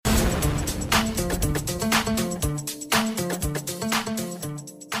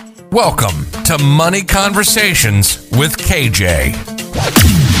Welcome to Money Conversations with KJ.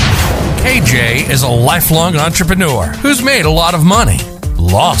 KJ is a lifelong entrepreneur who's made a lot of money,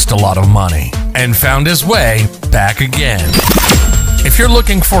 lost a lot of money, and found his way back again. If you're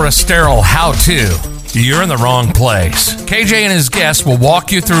looking for a sterile how-to, you're in the wrong place. KJ and his guests will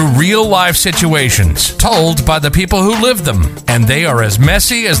walk you through real-life situations told by the people who live them, and they are as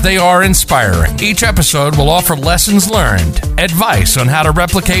messy as they are inspiring. Each episode will offer lessons learned, advice on how to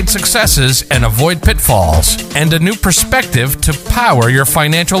replicate successes and avoid pitfalls, and a new perspective to power your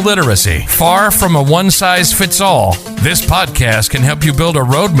financial literacy. Far from a one-size-fits-all, this podcast can help you build a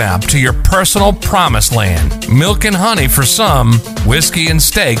roadmap to your personal promised land. Milk and honey for some, whiskey and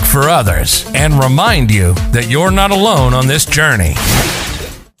steak for others, and remind you that you're not alone on this journey.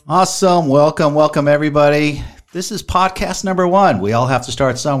 Awesome. Welcome everybody. This is podcast number 1. We all have to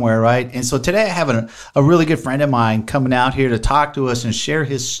start somewhere, right? And so today I have a really good friend of mine coming out here to talk to us and share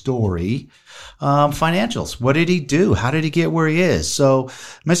his story. Financials. What did he do? How did he get where he is? So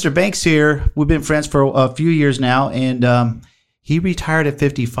Mr. Banks here, we've been friends for a few years now, and he retired at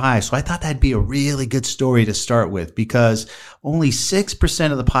 55. So I thought that'd be a really good story to start with, because only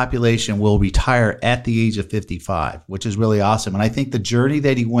 6% of the population will retire at the age of 55, which is really awesome. And I think the journey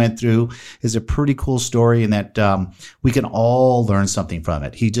that he went through is a pretty cool story, and that we can all learn something from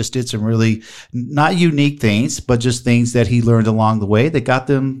it. He just did some really not unique things, but just things that he learned along the way that got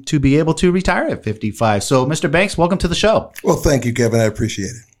them to be able to retire at 55. So Mr. Banks, welcome to the show. Well, thank you, Kevin. I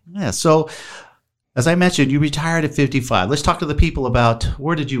appreciate it. Yeah. So as I mentioned, you retired at 55. Let's talk to the people about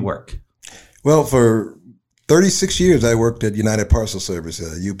where did you work? Well, for 36 years, I worked at United Parcel Service,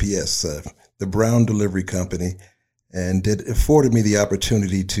 UPS, the Brown Delivery Company, and it afforded me the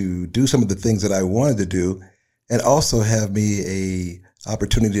opportunity to do some of the things that I wanted to do, and also have me a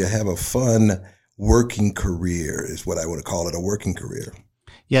opportunity to have a fun working career, is what I want to call it, a working career.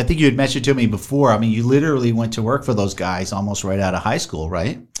 Yeah, I think you had mentioned to me before. I mean, you literally went to work for those guys almost right out of high school,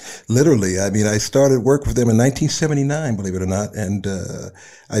 right? Literally. I mean, I started work with them in 1979, believe it or not, and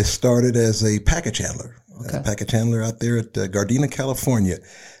I started as a package handler. Okay. A package handler out there at Gardena, California.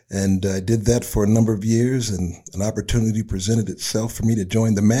 And I did that for a number of years, and an opportunity presented itself for me to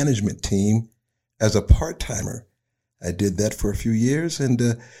join the management team as a part-timer. I did that for a few years, and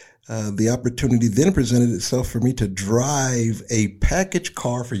the opportunity then presented itself for me to drive a package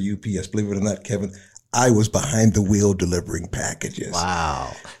car for UPS. Believe it or not, Kevin, I was behind the wheel delivering packages.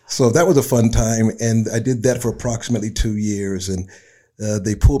 Wow. So that was a fun time, and I did that for approximately 2 years, and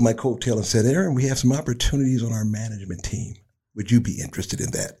they pulled my coattail and said, Aaron, we have some opportunities on our management team. Would you be interested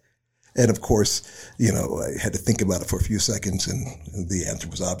in that? And of course, you know, I had to think about it for a few seconds, and the answer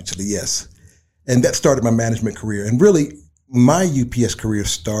was obviously yes. And that started my management career. And really, my UPS career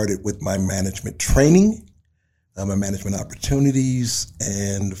started with my management training, my management opportunities,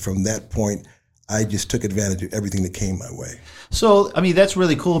 and from that point, I just took advantage of everything that came my way. So, I mean, that's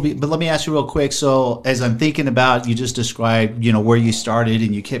really cool. But let me ask you real quick. So as I'm thinking about, you just described, you know, where you started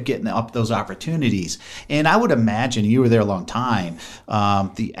and you kept getting up those opportunities. And I would imagine you were there a long time.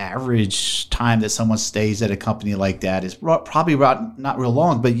 The average time that someone stays at a company like that is probably not real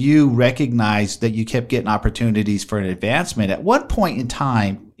long, but you recognize that you kept getting opportunities for an advancement. At what point in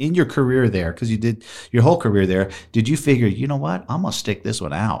time in your career there, because you did your whole career there, did you figure, you know what, I'm going to stick this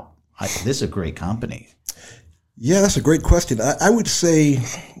one out? This is a great company. Yeah, that's a great question. I would say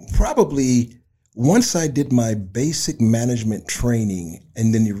probably once I did my basic management training,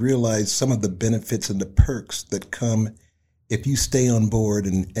 and then you realize some of the benefits and the perks that come if you stay on board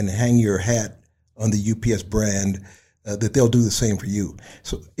and hang your hat on the UPS brand, that they'll do the same for you.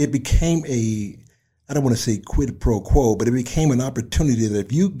 So it became I don't want to say quid pro quo, but it became an opportunity that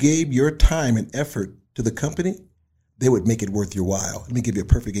if you gave your time and effort to the company, they would make it worth your while. Let me give you a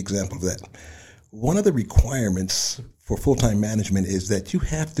perfect example of that. One of the requirements for full-time management is that you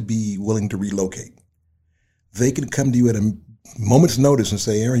have to be willing to relocate. They can come to you at a moment's notice and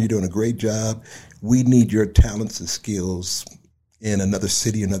say, Aaron, you're doing a great job. We need your talents and skills in another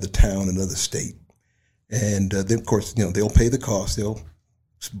city, another town, another state. And then, of course, you know, they'll pay the cost. They'll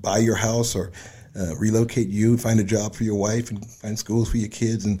buy your house or relocate you, find a job for your wife and find schools for your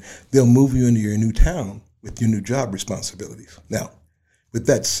kids, and they'll move you into your new town with your new job responsibilities. Now, with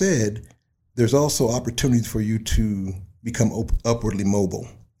that said, there's also opportunities for you to become upwardly mobile.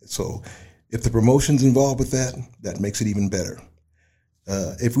 So if the promotion's involved with that, that makes it even better.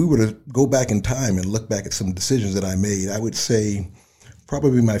 If we were to go back in time and look back at some decisions that I made, I would say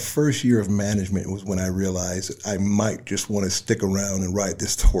probably my first year of management was when I realized I might just want to stick around and ride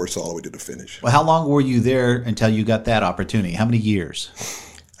this horse all the way to the finish. Well, how long were you there until you got that opportunity? How many years?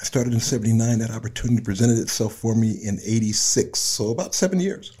 I started in 79. That opportunity presented itself for me in 86. So about 7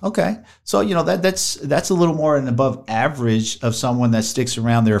 years. Okay. So, that's a little more than above average of someone that sticks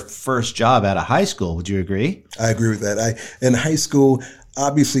around their first job out of high school. Would you agree? I agree with that. In high school,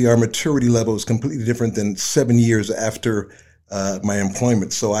 obviously our maturity level is completely different than 7 years after my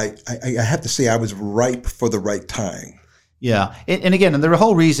employment. So I have to say I was ripe for the right time. Yeah. And again, the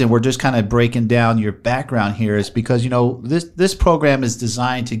whole reason we're just kind of breaking down your background here is because, this program is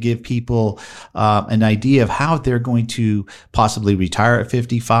designed to give people an idea of how they're going to possibly retire at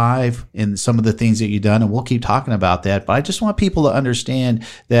 55 and some of the things that you've done. And we'll keep talking about that. But I just want people to understand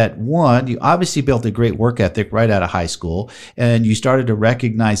that, one, you obviously built a great work ethic right out of high school, and you started to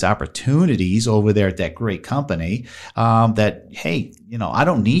recognize opportunities over there at that great company that, hey, I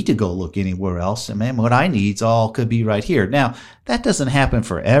don't need to go look anywhere else. And man, what I need all could be right here. Now, that doesn't happen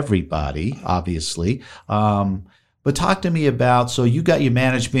for everybody, obviously. But talk to me about, so you got your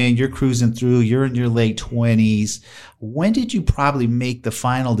management, you're cruising through, you're in your late 20s. When did you probably make the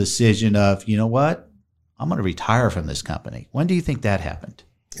final decision of, you know what, I'm going to retire from this company? When do you think that happened?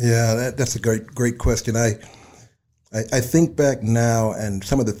 Yeah, that's a great question. I think back now, and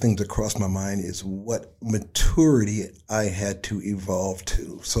some of the things that crossed my mind is what maturity I had to evolve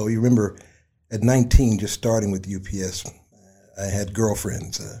to. So you remember at 19, just starting with UPS, I had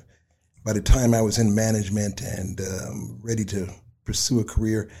girlfriends. By the time I was in management and ready to pursue a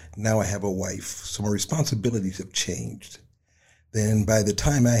career, now I have a wife. So my responsibilities have changed. Then by the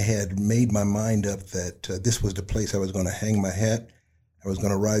time I had made my mind up that this was the place I was going to hang my hat, I was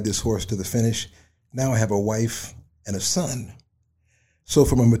going to ride this horse to the finish, now I have a wife and a son. So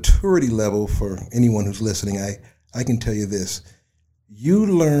from a maturity level, for anyone who's listening, I can tell you this. You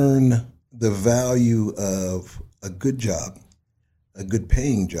learn the value of a good job, a good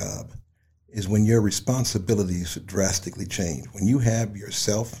paying job, is when your responsibilities drastically change. When you have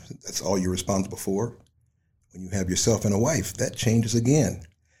yourself, that's all you're responsible for. When you have yourself and a wife, that changes again.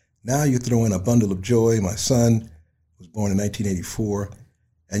 Now you throw in a bundle of joy. My son was born in 1984.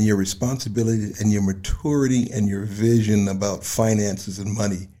 And your responsibility and your maturity and your vision about finances and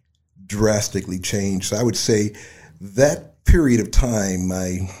money drastically changed. So I would say that period of time,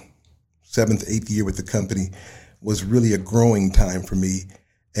 my 7th, 8th year with the company, was really a growing time for me.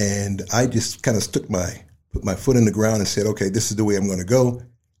 And I just kind of put my foot in the ground and said, okay, this is the way I'm going to go.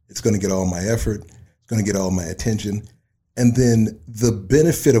 It's going to get all my effort. It's going to get all my attention. And then the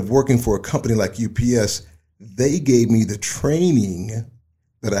benefit of working for a company like UPS, they gave me the training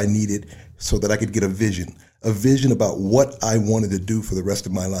that I needed so that I could get a vision about what I wanted to do for the rest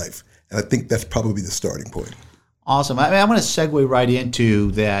of my life. And I think that's probably the starting point. Awesome. I'm going to segue right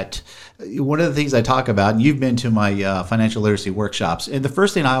into that. One of the things I talk about, and you've been to my financial literacy workshops, and the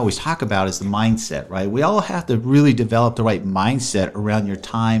first thing I always talk about is the mindset, right? We all have to really develop the right mindset around your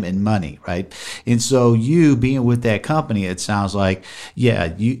time and money, right? And so you being with that company, it sounds like,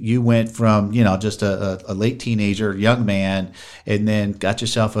 yeah, you went from, just a late teenager, young man, and then got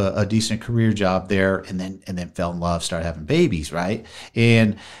yourself a decent career job there, and then fell in love, started having babies, right?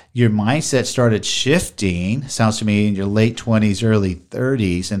 And your mindset started shifting, sounds to me, in your late 20s, early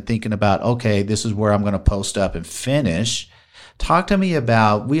 30s, and thinking about, okay, this is where I'm going to post up and finish. Talk to me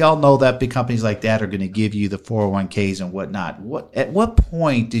about, we all know that big companies like that are going to give you the 401ks and whatnot. At what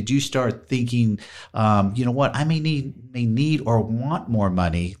point did you start thinking, I may need or want more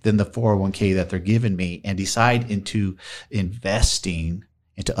money than the 401k that they're giving me, and decide into investing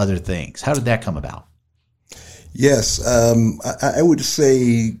into other things? How did that come about? Yes, I would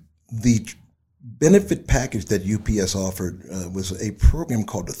say the benefit package that UPS offered was a program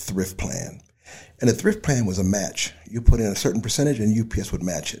called the Thrift Plan. And the Thrift Plan was a match. You put in a certain percentage and UPS would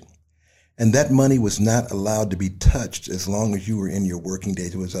match it. And that money was not allowed to be touched as long as you were in your working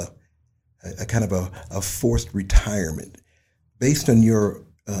days. It was a kind of a forced retirement. Based on your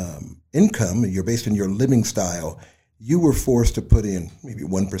income, based on your living style, you were forced to put in maybe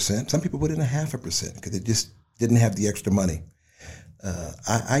 1%. Some people put in 0.5% because they just didn't have the extra money.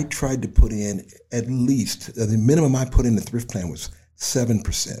 I tried to put in at least, the minimum I put in the Thrift Plan was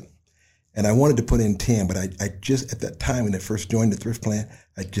 7%. And I wanted to put in 10, but I just, at that time when I first joined the Thrift Plan,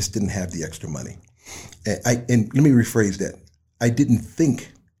 I just didn't have the extra money. And let me rephrase that. I didn't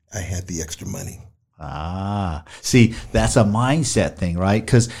think I had the extra money. See, that's a mindset thing, right?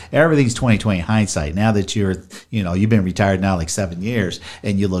 Because everything's 20/20 hindsight. Now that you've been retired now like 7 years,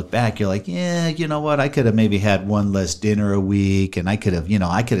 and you look back, you're like, yeah, you know what? I could have maybe had one less dinner a week, and I could have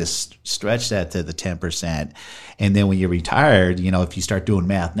stretched that to the 10%. And then when you're retired, if you start doing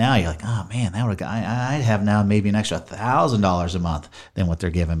math now, you're like, oh man, I'd have now maybe an extra $1,000 a month than what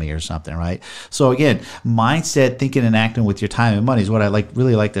they're giving me or something, right? So again, mindset, thinking and acting with your time and money is what I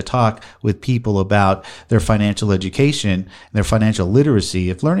really like to talk with people about their financial education, their financial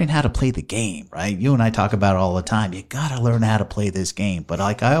literacy, of learning how to play the game, right? You and I talk about it all the time. You got to learn how to play this game. But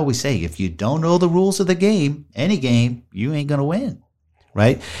like I always say, if you don't know the rules of the game, any game, you ain't going to win.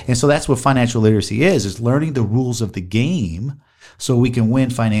 Right? And so that's what financial literacy is learning the rules of the game so we can win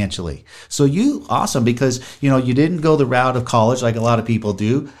financially. So awesome, because, you didn't go the route of college like a lot of people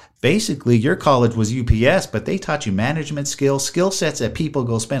do. Basically, your college was UPS, but they taught you management skill sets that people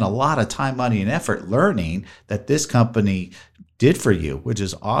go spend a lot of time, money, and effort learning that this company did for you, which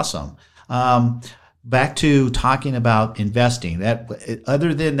is awesome. Back to talking about investing. That,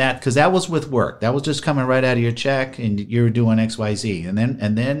 other than that, because that was with work, that was just coming right out of your check, and you were doing XYZ,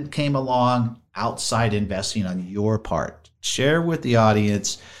 and then came along outside investing on your part. Share with the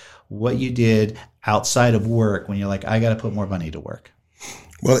audience what you did outside of work when you're like, I got to put more money to work.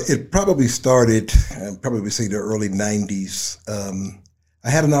 Well, it probably started, say the early 90s. I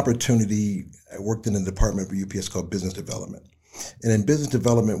had an opportunity. I worked in a department for UPS called business development. And in business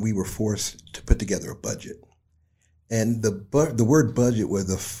development, we were forced to put together a budget. And the word budget was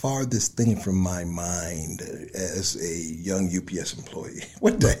the farthest thing from my mind as a young UPS employee.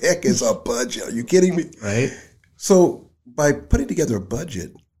 What the heck is a budget? Are you kidding me? Right. So by putting together a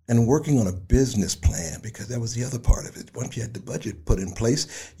budget and working on a business plan, because that was the other part of it. Once you had the budget put in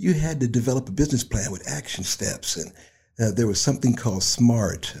place, you had to develop a business plan with action steps. And there was something called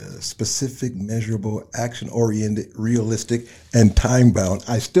SMART, specific, measurable, action-oriented, realistic, and time-bound.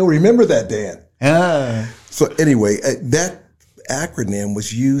 I still remember that, Dan. So anyway, that acronym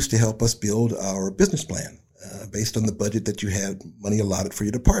was used to help us build our business plan based on the budget that you had money allotted for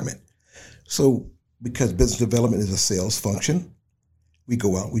your department. So because business development is a sales function, we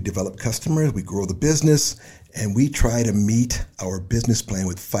go out, we develop customers, we grow the business, and we try to meet our business plan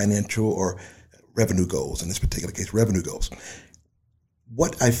with financial or revenue goals, in this particular case, revenue goals.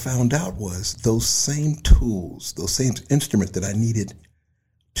 What I found out was those same tools, those same instruments that I needed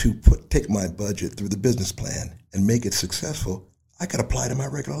to take my budget through the business plan and make it successful, I could apply to my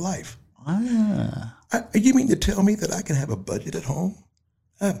regular life. You mean to tell me that I can have a budget at home?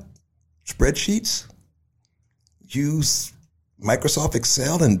 Spreadsheets? Use Microsoft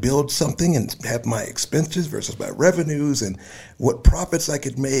Excel and build something and have my expenses versus my revenues and what profits I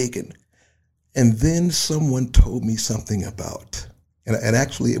could make. And then someone told me something about, and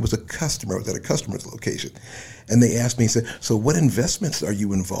actually it was a customer. I was at a customer's location, and they asked me, said, so what investments are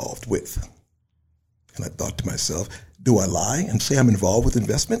you involved with? And I thought to myself, do I lie and say I'm involved with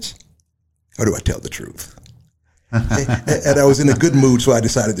investments? Or do I tell the truth? And I was in a good mood, so I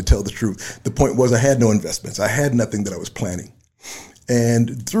decided to tell the truth. The point was I had no investments. I had nothing that I was planning.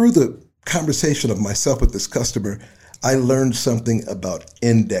 And through the conversation of myself with this customer, I learned something about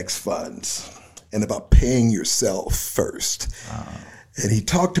index funds and about paying yourself first. And he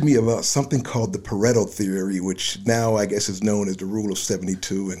talked to me about something called the Pareto theory, which now I guess is known as the rule of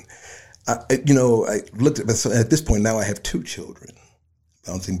 72. And I looked at myself. At this point now I have 2 children,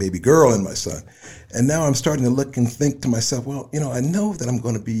 bouncing baby girl and my son. And now I'm starting to look and think to myself, well, I know that I'm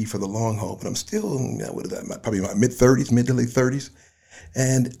going to be for the long haul, but I'm still, probably in my mid to late 30s.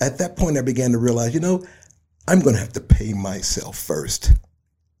 And at that point I began to realize, I'm going to have to pay myself first.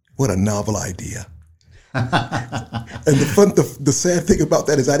 What a novel idea. And the sad thing about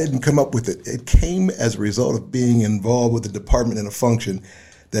that is I didn't come up with it. It came as a result of being involved with a department and a function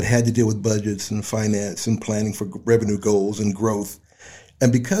that had to deal with budgets and finance and planning for revenue goals and growth.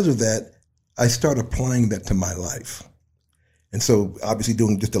 And because of that, I started applying that to my life. And so obviously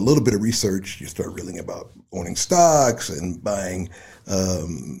doing just a little bit of research, you start reading about owning stocks and buying,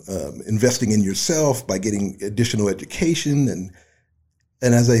 investing in yourself by getting additional education.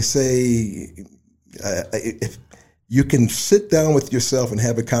 And as I say, if you can sit down with yourself and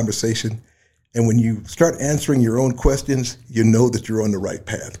have a conversation, and when you start answering your own questions, you know that you're on the right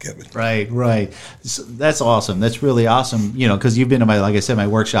path, Kevin. Right. So that's awesome. That's really awesome, because you've been to my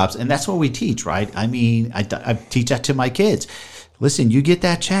workshops, and that's what we teach, right? I mean, I teach that to my kids. Listen, you get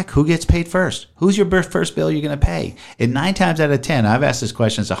that check. Who gets paid first? Who's your first bill you're going to pay? And 9 times out of 10, I've asked this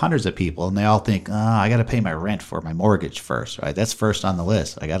question to hundreds of people, and they all think, I got to pay my rent for my mortgage first, right? That's first on the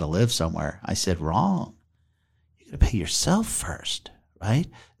list. I got to live somewhere. I said, wrong. You got to pay yourself first, right?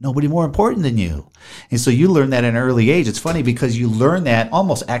 Nobody more important than you. And so you learn that at an early age. It's funny because you learn that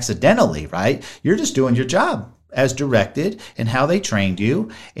almost accidentally, right? You're just doing your job as directed and how they trained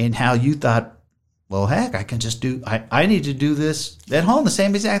you and how you thought, well, heck, I can just I need to do this at home, the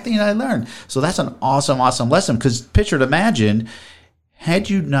same exact thing I learned. So that's an awesome, awesome lesson because picture to imagine, had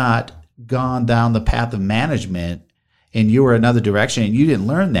you not gone down the path of management and you were another direction and you didn't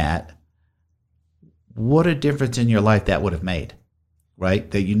learn that, what a difference in your life that would have made, right?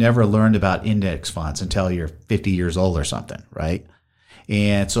 That you never learned about index funds until you're 50 years old or something, right?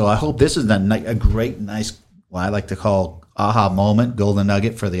 And so I hope this is a great, nice, what I like to call aha moment, golden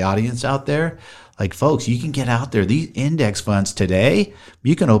nugget for the audience out there. Like, folks, you can get out there. These index funds today,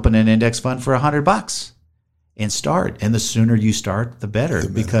 you can open an index fund for $100 and start. And the sooner you start, the better,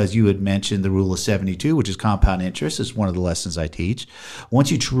 because you had mentioned the rule of 72, which is compound interest. Is one of the lessons I teach. Once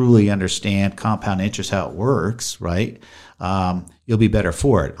you truly understand compound interest, how it works, right, you'll be better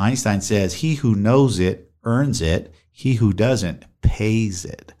for it. Einstein says, he who knows it earns it. He who doesn't pays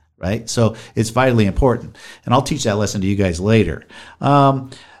it, right? So it's vitally important. And I'll teach that lesson to you guys later.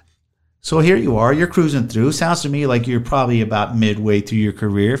 So here you are, you're cruising through. Sounds to me like you're probably about midway through your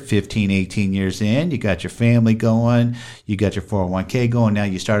career, 15, 18 years in. You got your family going. You got your 401k going. Now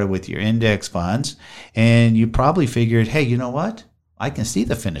you started with your index funds. And you probably figured, hey, you know what? I can see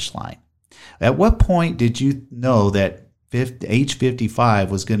the finish line. At what point did you know that age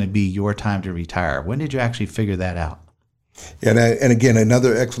 55 was going to be your time to retire? When did you actually figure that out? And again,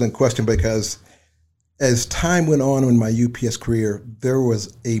 another excellent question, because as time went on in my UPS career, there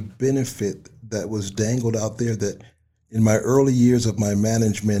was a benefit that was dangled out there that in my early years of my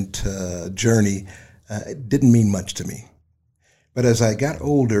management journey, it didn't mean much to me. But as I got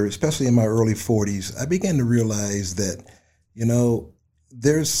older, especially in my early 40s, I began to realize that,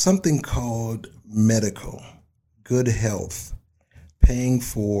 there's something called medical, good health, paying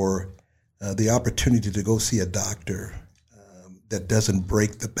for the opportunity to go see a doctor that doesn't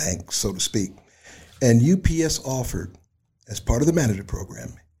break the bank, so to speak. And UPS offered, as part of the manager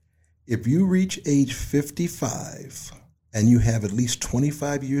program, if you reach age 55 and you have at least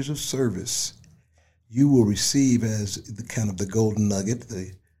 25 years of service, you will receive as the golden nugget,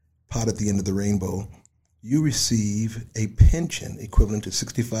 the pot at the end of the rainbow, you receive a pension equivalent to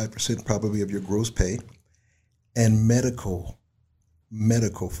 65% probably of your gross pay and medical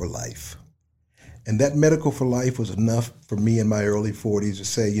for life. And that medical for life was enough for me in my early 40s to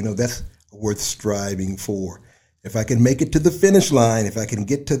say, that's worth striving for. If I can make it to the finish line, if I can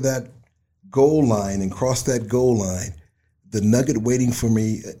get to that goal line and cross that goal line, the nugget waiting for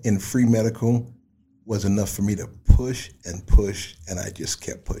me in free medical was enough for me to push, and I just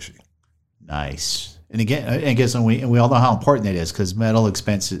kept pushing. Nice. And again, I guess we all know how important that is because medical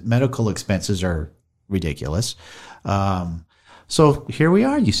expenses are ridiculous. So here we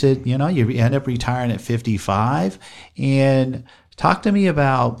are. You said, you end up retiring at 55, and talk to me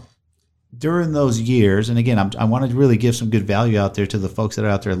about during those years, and again, I want to really give some good value out there to the folks that are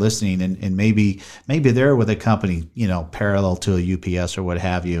out there listening, and maybe they're with a company, parallel to a UPS or what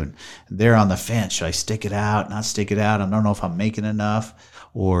have you, and they're on the fence. Should I stick it out, not stick it out? I don't know if I'm making enough,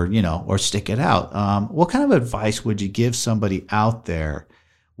 or stick it out. What kind of advice would you give somebody out there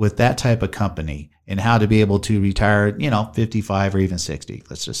with that type of company and how to be able to retire, 55 or even 60,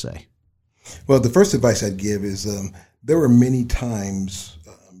 let's just say? Well, the first advice I'd give is there were many times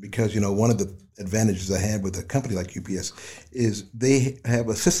because, one of the advantages I had with a company like UPS is they have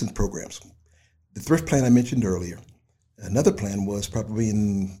assistance programs. The thrift plan I mentioned earlier. Another plan was probably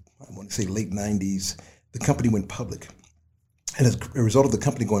in, I want to say, late 90s, the company went public. And as a result of the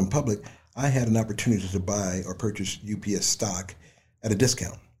company going public, I had an opportunity to buy or purchase UPS stock at a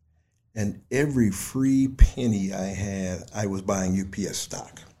discount. And every free penny I had, I was buying UPS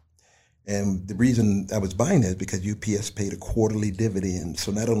stock. And the reason I was buying that is because UPS paid a quarterly dividend.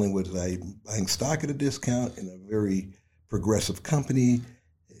 So not only was I buying stock at a discount in a very progressive company,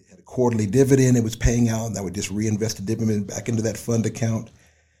 it had a quarterly dividend it was paying out, and I would just reinvest the dividend back into that fund account.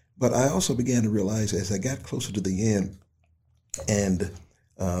 But I also began to realize as I got closer to the end and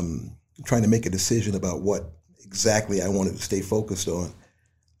trying to make a decision about what exactly I wanted to stay focused on,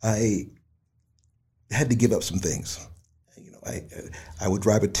 I had to give up some things. I would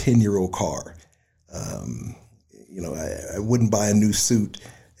drive a 10-year-old car. I wouldn't buy a new suit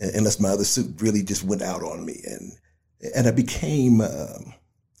unless my other suit really just went out on me. And I became,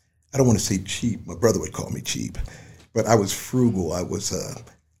 I don't want to say cheap. My brother would call me cheap, but I was frugal. I was,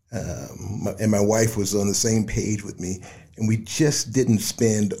 and my wife was on the same page with me. And we just didn't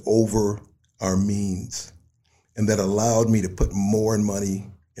spend over our means. And that allowed me to put more money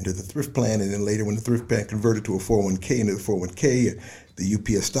into the thrift plan, and then later when the thrift plan converted to a 401k, into the 401k, the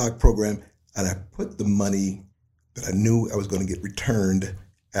UPS stock program, and I put the money that I knew I was going to get returned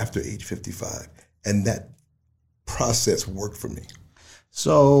after age 55. And that process worked for me.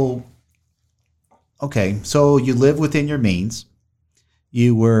 So, okay, so you live within your means.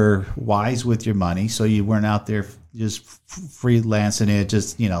 You were wise with your money, so you weren't out there just freelancing it,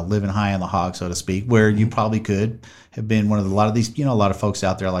 just, living high on the hog, so to speak, where you probably could have been a lot of folks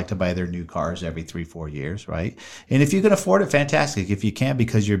out there like to buy their new cars every 3-4 years, right? And if you can afford it, fantastic. If you can't,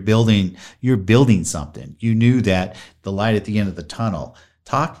 because you're building something, you knew that the light at the end of the tunnel.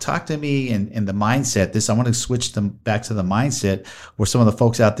 Talk to me in the mindset. I want to switch them back to the mindset where some of the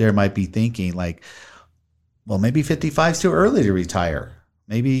folks out there might be thinking like, well, maybe 55 is too early to retire.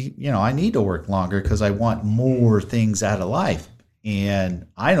 Maybe, I need to work longer because I want more things out of life. And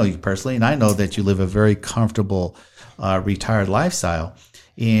I know you personally, and I know that you live a very comfortable retired lifestyle.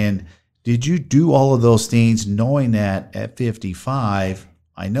 And did you do all of those things knowing that at 55,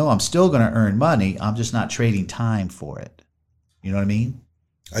 I know I'm still going to earn money. I'm just not trading time for it. You know what I mean?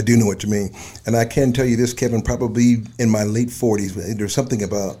 I do know what you mean. And I can tell you this, Kevin, probably in my late 40s, there's something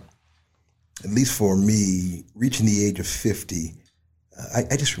about, at least for me, reaching the age of 50,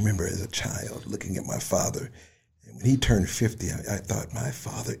 I just remember as a child looking at my father. And when he turned 50, I thought, my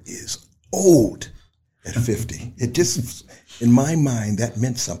father is old at 50. It just, in my mind, that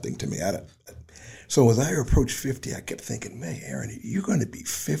meant something to me. So as I approached 50, I kept thinking, man, Aaron, you're going to be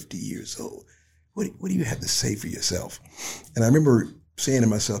 50 years old. What do you have to say for yourself? And I remember saying to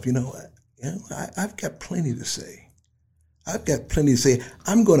myself, I've got plenty to say. I've got plenty to say.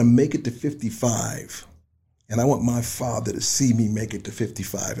 I'm going to make it to 55. And I want my father to see me make it to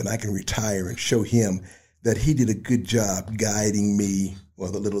 55, and I can retire and show him that he did a good job guiding me, well,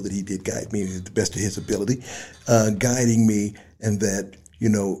 the little that he did guide me to the best of his ability, guiding me, and that,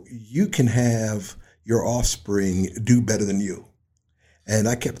 you can have your offspring do better than you. And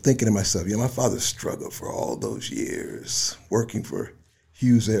I kept thinking to myself, my father struggled for all those years working for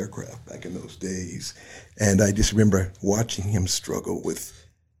Hughes Aircraft back in those days. And I just remember watching him struggle with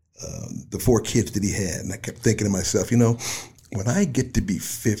the 4 kids that he had. And I kept thinking to myself, when I get to be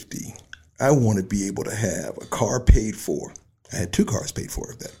 50, I want to be able to have a car paid for. I had 2 cars paid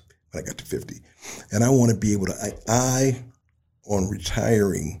for that when I got to 50. And I want to be able to, on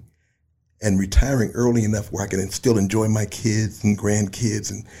retiring early enough where I can still enjoy my kids and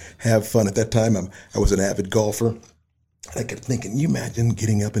grandkids and have fun. At that time, I was an avid golfer. I kept thinking, you imagine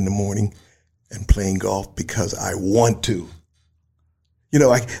getting up in the morning and playing golf because I want to.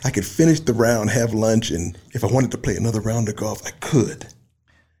 I could finish the round, have lunch, and if I wanted to play another round of golf, I could.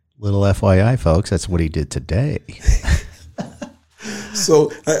 Little FYI, folks, that's what he did today.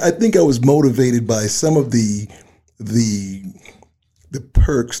 So I think I was motivated by some of the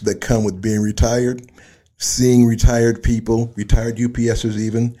perks that come with being retired, seeing retired people, retired UPSers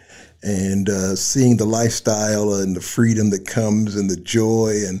even, and seeing the lifestyle and the freedom that comes and the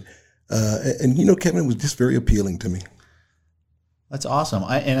joy. And Kevin, it was just very appealing to me. That's awesome.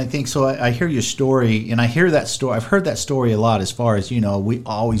 I think so. I hear your story, and I hear that story. I've heard that story a lot as far as, we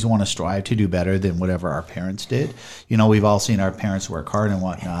always want to strive to do better than whatever our parents did. We've all seen our parents work hard and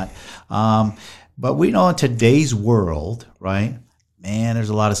whatnot. But we know in today's world, right, man, there's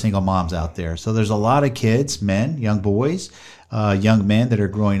a lot of single moms out there. So there's a lot of kids, men, young boys, young men that are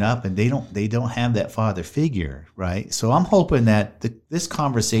growing up, and they don't have that father figure, right? So I'm hoping that this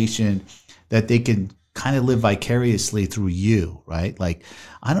conversation, that they can kind of live vicariously through you, right? Like,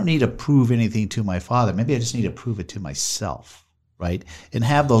 I don't need to prove anything to my father. Maybe I just need to prove it to myself, right? And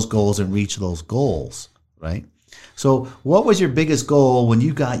have those goals and reach those goals, right? So what was your biggest goal when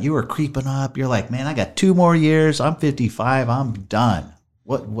you were creeping up? You're like, man, I got 2 more years. I'm 55. I'm done.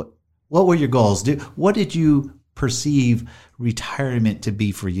 What were your goals? What did you perceive retirement to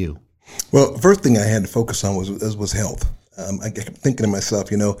be for you? Well, the first thing I had to focus on was health. I kept thinking to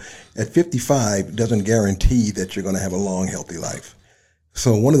myself, at 55 doesn't guarantee that you're going to have a long, healthy life.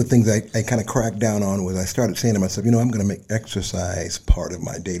 So one of the things I kind of cracked down on was I started saying to myself, I'm going to make exercise part of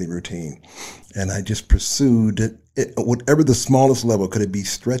my daily routine. And I just pursued it, whatever the smallest level. Could it be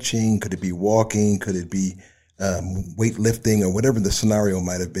stretching? Could it be walking? Could it be weightlifting, or whatever the scenario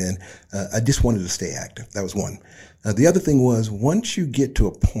might have been? I just wanted to stay active. That was one. The other thing was, once you get to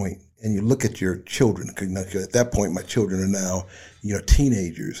a point and you look at your children, because at that point my children are now,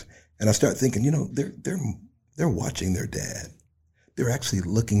 teenagers, and I start thinking, they're watching their dad. They're actually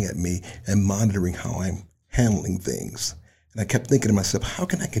looking at me and monitoring how I'm handling things. And I kept thinking to myself, how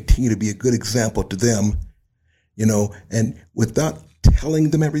can I continue to be a good example to them, and without telling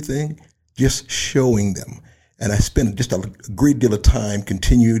them everything, just showing them. And I spent just a great deal of time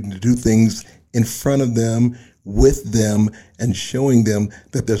continuing to do things in front of them, with them, and showing them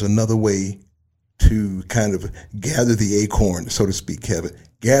that there's another way to kind of gather the acorns, so to speak, Kevin.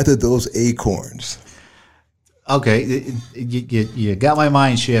 Gather those acorns. Okay, you got my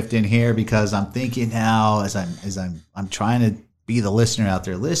mind shift in here, because I'm thinking now as I'm trying to be the listener out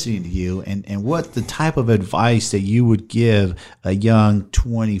there listening to you, and what the type of advice that you would give a young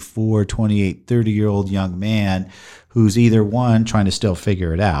 24, 28, 30-year-old young man who's either one, trying to still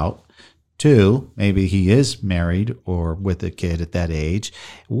figure it out, two, maybe he is married or with a kid at that age.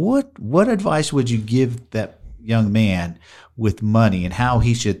 What advice would you give that young man with money and how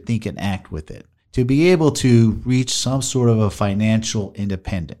he should think and act with it to be able to reach some sort of a financial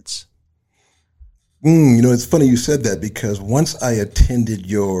independence? It's funny you said that, because once I attended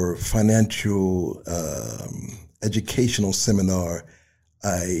your financial educational seminar,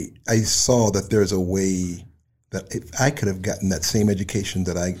 I saw that there's a way that if I could have gotten that same education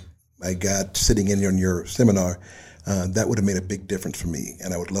that I got sitting in on your seminar, that would have made a big difference for me.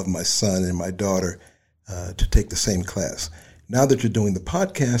 And I would love my son and my daughter to take the same class. Now that you're doing the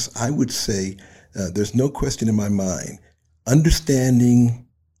podcast, I would say there's no question in my mind, understanding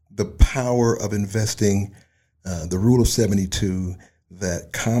the power of investing, the rule of 72,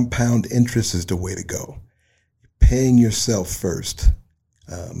 that compound interest is the way to go. Paying yourself first.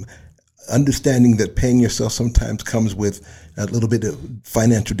 Understanding that paying yourself sometimes comes with a little bit of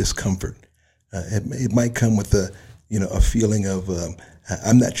financial discomfort. It might come with a feeling of,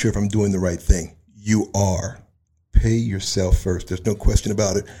 I'm not sure if I'm doing the right thing. You are. Pay yourself first. There's no question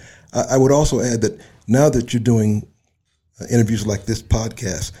about it. I would also add that now that you're doing interviews like this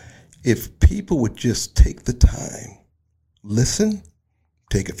podcast, if people would just take the time, listen,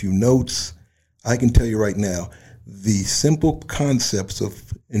 take a few notes, I can tell you right now, the simple concepts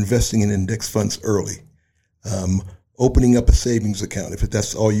of investing in index funds early, opening up a savings account, if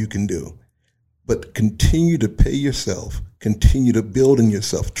that's all you can do, but continue to pay yourself, continue to build in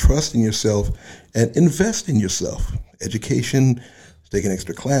yourself, trust in yourself, and invest in yourself. Education, taking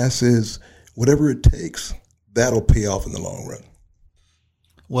extra classes, whatever it takes, that'll pay off in the long run.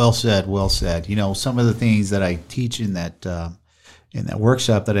 Well said. Well said. Some of the things that I teach in that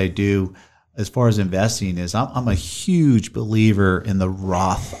workshop that I do as far as investing is I'm a huge believer in the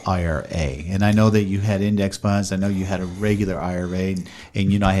Roth IRA. And I know that you had index funds. I know you had a regular IRA.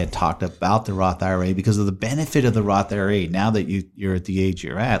 And I had talked about the Roth IRA because of the benefit of the Roth IRA. Now that you're at the age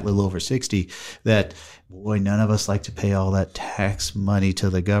you're at, a little over 60, that, boy, none of us like to pay all that tax money to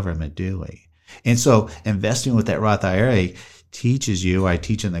the government, do we? And so investing with that Roth IRA teaches you, I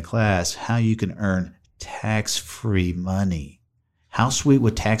teach in the class, how you can earn tax-free money. How sweet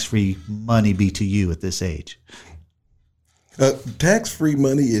would tax-free money be to you at this age? Tax-free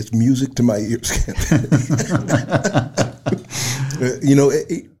money is music to my ears.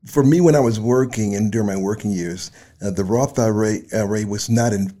 For me, when I was working and during my working years, the Roth IRA was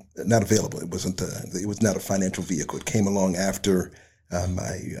not available. It was not a financial vehicle. It came along after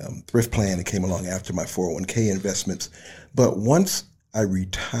my thrift plan. It came along after my 401k investments. But once I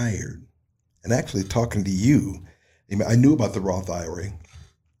retired, and actually talking to you, I knew about the Roth IRA.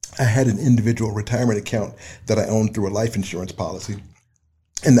 I had an individual retirement account that I owned through a life insurance policy,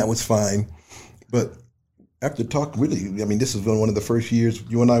 and that was fine. But after talking, this is one of the first years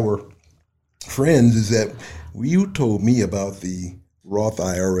you and I were friends, is that you told me about the Roth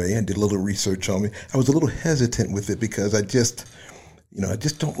IRA and did a little research on me. I was a little hesitant with it because I just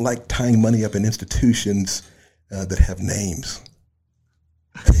don't like tying money up in institutions that have names.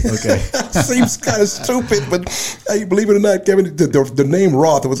 Okay. Seems kind of stupid, but believe it or not, Kevin, the name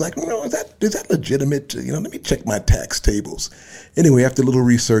Roth, it was like, is that legitimate? Let me check my tax tables. Anyway, after a little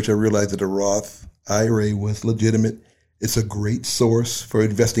research, I realized that the Roth IRA was legitimate. It's a great source for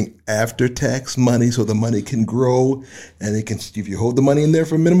investing after tax money, so the money can grow, and if you hold the money in there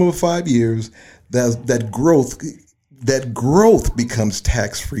for a minimum of 5 years, that growth becomes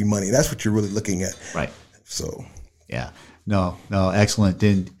tax-free money. That's what you're really looking at. Right. So. Yeah. No, excellent.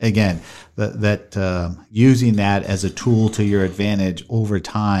 And again, that using that as a tool to your advantage over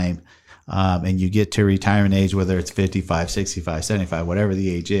time, and you get to retirement age, whether it's 55, 65, 75, whatever the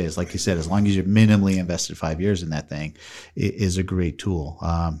age is, like you said, as long as you're minimally invested 5 years in that thing, it is a great tool.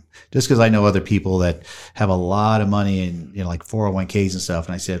 Just because I know other people that have a lot of money in, like 401ks and stuff.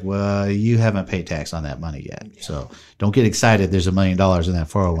 And I said, well, you haven't paid tax on that money yet. So don't get excited. There's $1 million in that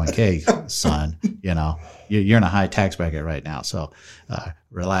 401k, son. You're in a high tax bracket right now. So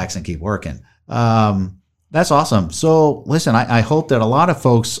relax and keep working. That's awesome. So listen, I hope that a lot of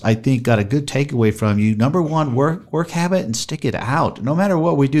folks, I think, got a good takeaway from you. Number one, work habit and stick it out. No matter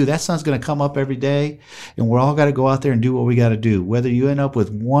what we do, that sun's going to come up every day, and we're all got to go out there and do what we got to do. Whether you end up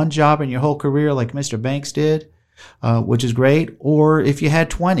with one job in your whole career like Mr. Banks did, which is great, or if you had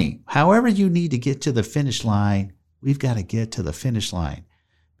 20, however you need to get to the finish line, we've got to get to the finish line.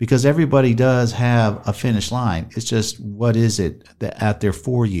 Because everybody does have a finish line. It's just, what is it out there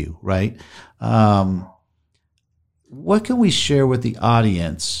for you, right? What can we share with the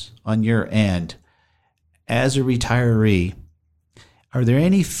audience on your end as a retiree? Are there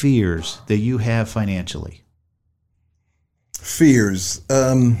any fears that you have financially? Fears.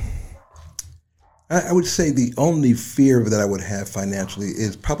 I would say the only fear that I would have financially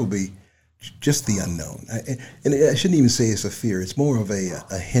is probably just the unknown. And I shouldn't even say it's a fear. It's more of a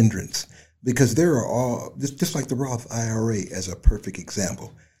hindrance, because there are all, just like the Roth IRA as a perfect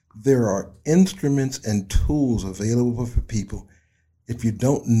example, there are instruments and tools available for people. If you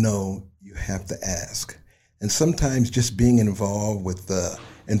don't know, you have to ask. And sometimes just being involved with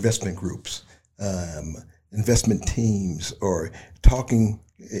investment groups, investment teams, or talking,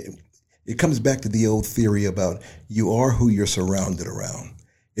 it comes back to the old theory about you are who you're surrounded around.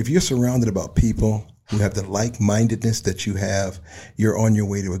 If you're surrounded about people who have the like-mindedness that you have, you're on your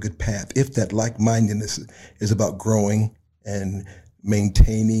way to a good path. If that like-mindedness is about growing and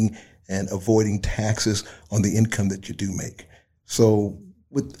maintaining and avoiding taxes on the income that you do make. So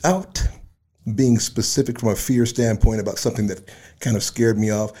without being specific from a fear standpoint about something that kind of scared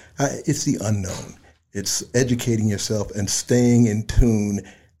me off, it's the unknown. It's educating yourself and staying in tune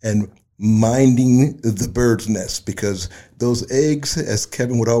and minding the bird's nest, because those eggs, as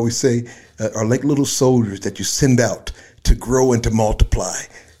Kevin would always say, are like little soldiers that you send out to grow and to multiply.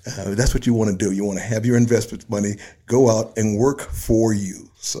 That's what you want to do. You want to have your investment money go out and work for you.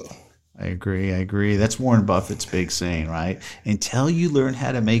 So I agree. That's Warren Buffett's big saying, right? Until you learn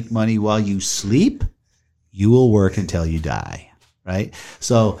how to make money while you sleep, you will work until you die. Right?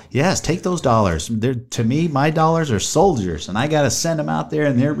 So yes, take those dollars. To me, my dollars are soldiers, and I got to send them out there,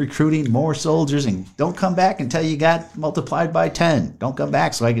 and they're recruiting more soldiers. And don't come back until you got multiplied by 10. Don't come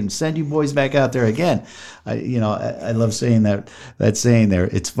back so I can send you boys back out there again. I love saying that saying there.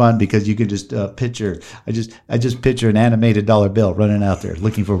 It's fun because you can just picture. I just picture an animated dollar bill running out there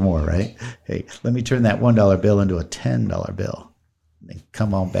looking for more. Right? Hey, let me turn that $1 bill into a $10 bill. And then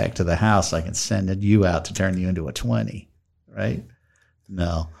come on back to the house. I can send you out to turn you into a 20. Right?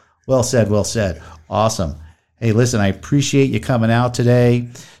 No. Well said. Awesome. Hey, listen, I appreciate you coming out today,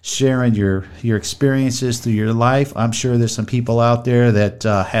 sharing your experiences through your life. I'm sure there's some people out there that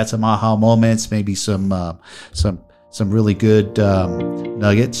had some aha moments, maybe some really good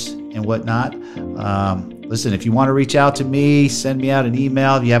nuggets and whatnot. Listen, if you want to reach out to me, send me out an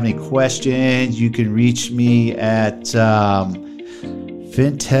email. If you have any questions, you can reach me at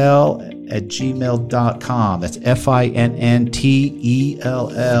fintel@gmail.com. That's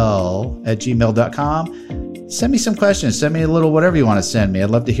FINNTELL@gmail.com. Send me some questions. Send me a little whatever you want to send me. I'd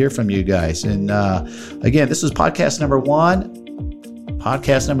love to hear from you guys. And again, this is podcast number 1.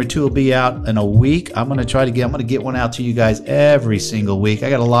 Podcast number 2 will be out in a week. I'm going to get one out to you guys every single week. I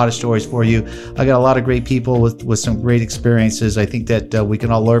got a lot of stories for you. I got a lot of great people with some great experiences. I think that we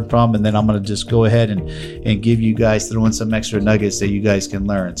can all learn from, and then I'm going to just go ahead and give you guys, throw in some extra nuggets that you guys can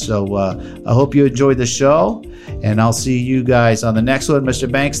learn. So I hope you enjoyed the show, and I'll see you guys on the next one.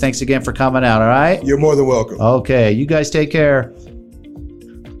 Mr. Banks, thanks again for coming out. All right. You're more than welcome. Okay. You guys take care.